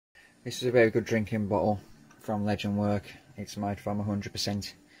This is a very good drinking bottle from Legendwerk. It's made from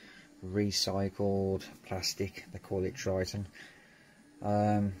 100% recycled plastic. They call it Tritan.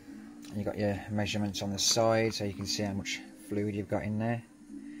 You've got your measurements on the side so you can see how much fluid you've got in there.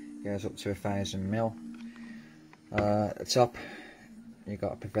 It goes up to 1000 ml. At the top you've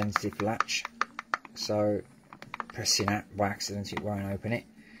got a preventative latch, so pressing that by accident it won't open it,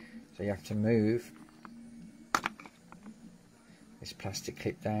 so you have to move this plastic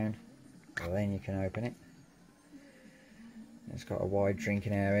clip down, and then you can open it. It's got a wide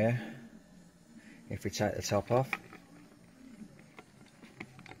drinking area. If we take the top off,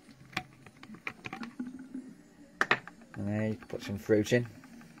 and there you can put some fruit in.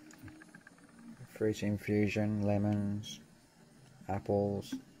 Fruit infusion, lemons,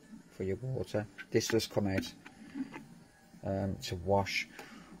 apples for your water. This does come out to wash.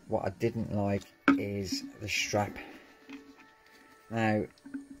 What I didn't like is the strap. Now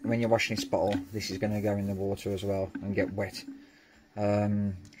when you're washing this bottle, this is going to go in the water as well and get wet.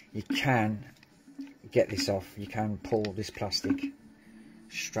 You can get this off. You can pull this plastic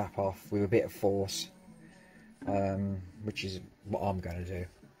strap off with a bit of force, which is what I'm going to do,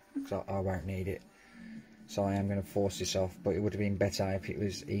 because I won't need it. So I am going to force this off, but it would have been better if it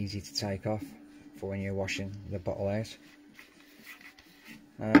was easy to take off for when you're washing the bottle out.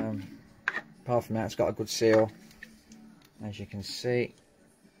 Apart from that, it's got a good seal, as you can see.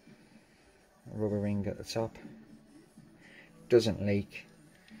 A rubber ring at the top. Doesn't leak,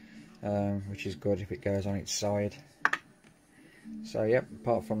 which is good if it goes on its side. So yep,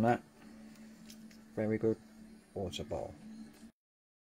 apart from that, very good water bottle.